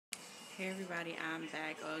Hey everybody, I'm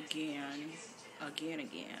back again,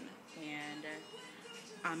 and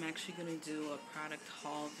I'm actually going to do a product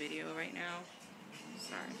haul video right now.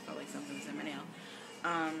 Sorry, I felt like something's in my nail.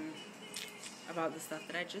 About the stuff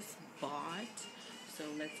that I just bought. So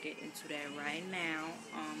let's get into that right now.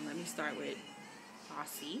 Let me start with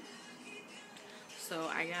Aussie. So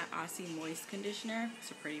I got Aussie Moist Conditioner.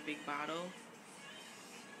 It's a pretty big bottle.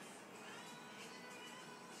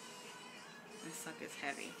 This sucker's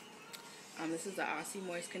heavy. This is the Aussie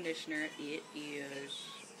Moist Conditioner. It is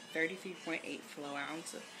 33.8 flow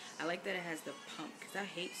ounce. I like that it has the pump because I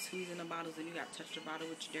hate squeezing the bottles and you got to touch the bottle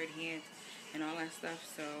with your dirty hands and all that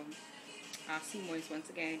stuff. So Aussie Moist, once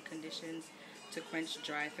again, conditions to quench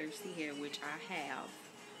dry, thirsty hair, which I have.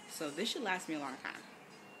 So this should last me a long time.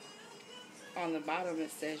 On the bottom it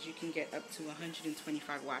says you can get up to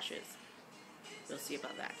 125 washes. We'll see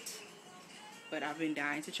about that. But I've been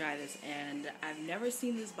dying to try this, and I've never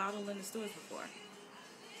seen this bottle in the stores before.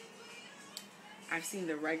 I've seen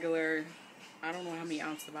the regular, I don't know how many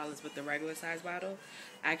ounce the bottle is, but the regular size bottle.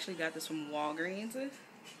 I actually got this from Walgreens.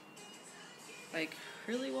 Like,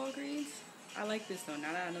 really Walgreens? I like this though.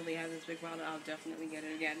 Now that I know they have this big bottle, I'll definitely get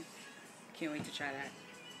it again. Can't wait to try that.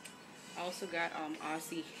 I also got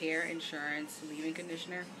Aussie Hair Insurance Leave-In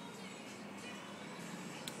Conditioner.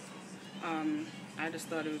 I just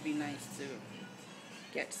thought it would be nice to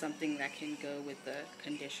get something that can go with the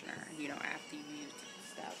conditioner, you know, after you use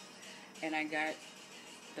stuff. And I got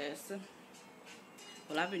this.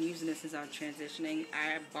 Well, I've been using this since I was transitioning.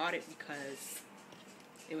 I bought it because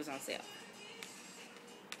it was on sale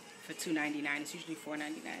for $2.99. It's usually $4.99,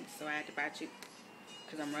 so I had to buy it cheap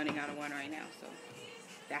because I'm running out of one right now. So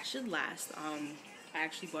that should last. I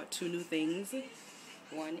actually bought two new things.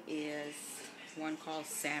 One called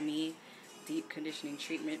Sammy Deep Conditioning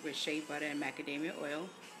Treatment with shea butter and macadamia oil.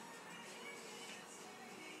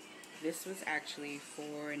 This was actually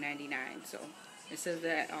 $4.99. So it says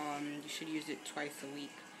that you should use it twice a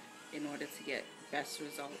week in order to get best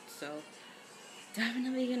results. So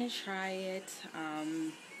definitely gonna try it.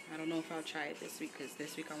 I don't know if I'll try it this week because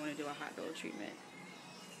this week I want to do a hot roll treatment.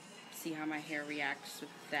 See how my hair reacts with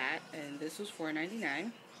that. And this was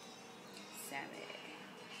 $4.99. Savage.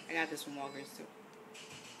 I got this from Walgreens too.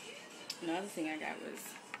 Another thing I got was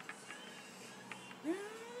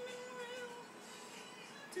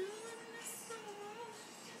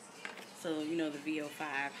you know, the VO5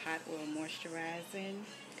 Hot Oil Moisturizing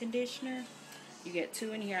Conditioner. You get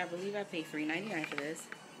two in here. I believe I paid $3.99 for this.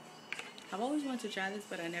 I've always wanted to try this,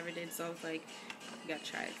 but I never did, so I was like, you gotta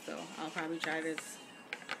try it. So I'll probably try this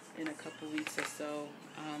in a couple weeks or so.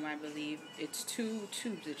 I believe it's 2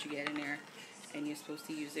 tubes that you get in there, and you're supposed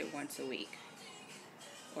to use it once a week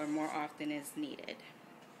or more often as needed.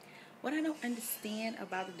 What I don't understand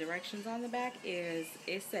about the directions on the back is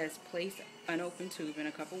it says place unopened tube in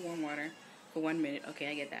a cup of warm water for 1 minute. Okay,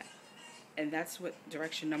 I get that. And that's what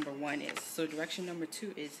direction number 1 is. So direction number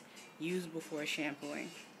 2 is use before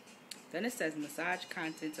shampooing. Then it says massage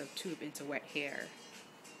contents of tube into wet hair.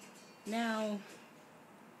 Now,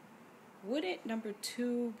 wouldn't number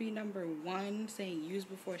 2 be number 1 saying use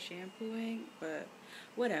before shampooing? But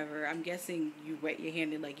whatever. I'm guessing you wet your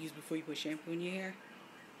hand and like use before you put shampoo in your hair.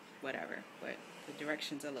 Whatever. But the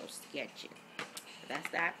directions are a little sketchy. But that's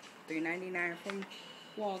that. $3.99 from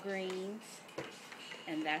Walgreens.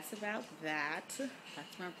 And that's about that.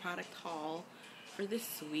 That's my product haul for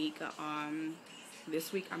this week.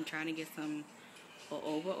 This week I'm trying to get some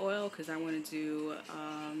jojoba oil because I want to do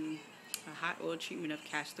a hot oil treatment of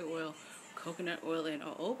castor oil, coconut oil, and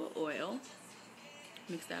jojoba oil.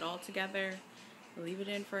 Mix that all together, leave it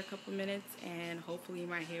in for a couple minutes, and hopefully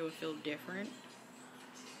my hair will feel different.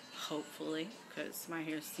 Hopefully, because my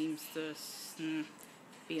hair seems to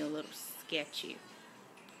be a little sketchy.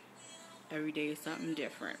 Every day is something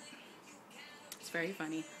different. It's very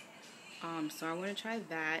funny. So I want to try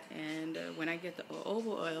that, and when I get the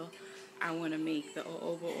jojoba oil, I want to make the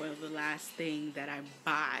jojoba oil the last thing that I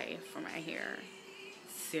buy for my hair.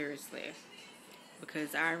 Seriously.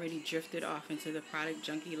 Because I already drifted off into the product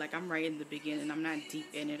junkie. Like, I'm right in the beginning. I'm not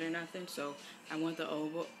deep in it or nothing. So I want the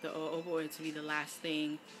jojoba oil to be the last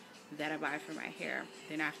thing that I buy for my hair.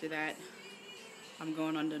 Then after that, I'm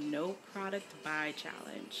going on the no product buy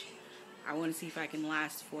challenge. I want to see if I can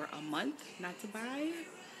last for a month not to buy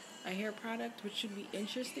a hair product, which should be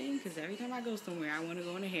interesting because every time I go somewhere, I want to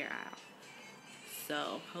go in the hair aisle.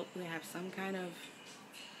 So hopefully I have some kind of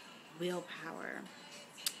willpower.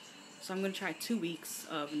 So I'm going to try 2 weeks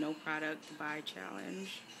of no product buy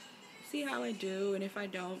challenge. See how I do, and if I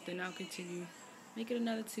don't, then I'll continue. Make it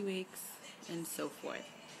another 2 weeks, and so forth.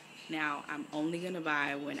 Now, I'm only going to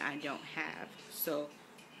buy when I don't have. So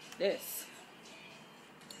this.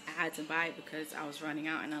 I had to buy it because I was running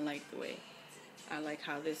out and I like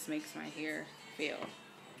how this makes my hair feel.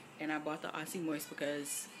 And I bought the Aussie Moist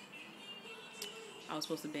because I was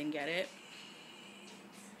supposed to binge get it.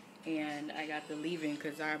 And I got the leave-in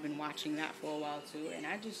because I've been watching that for a while too. And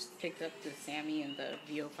I just picked up the Sammy and the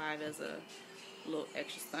VO5 as a little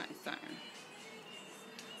extra something.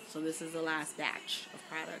 So this is the last batch of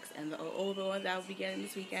products. And the older ones I will be getting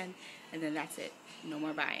this weekend. And then that's it. No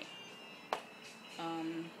more buying.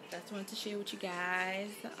 That's what I wanted to share with you guys.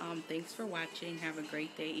 Thanks for watching. Have a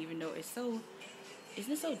great day. Even though it's so...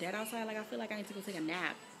 Isn't it so dead outside? Like, I feel like I need to go take a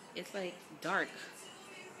nap. It's, like, dark.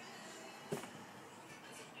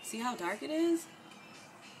 See how dark it is?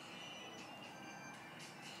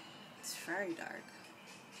 It's very dark.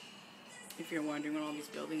 If you're wondering what all these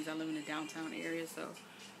buildings, I live in a downtown area, so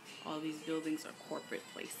all these buildings are corporate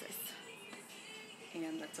places.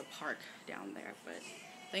 And that's a park down there. But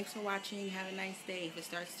thanks for watching. Have a nice day. If it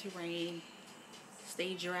starts to rain,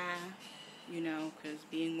 stay dry, you know, because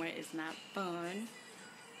being wet is not fun.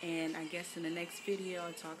 And I guess in the next video,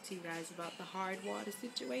 I'll talk to you guys about the hard water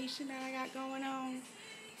situation that I got going on.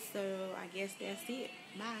 So I guess that's it.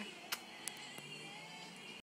 Bye.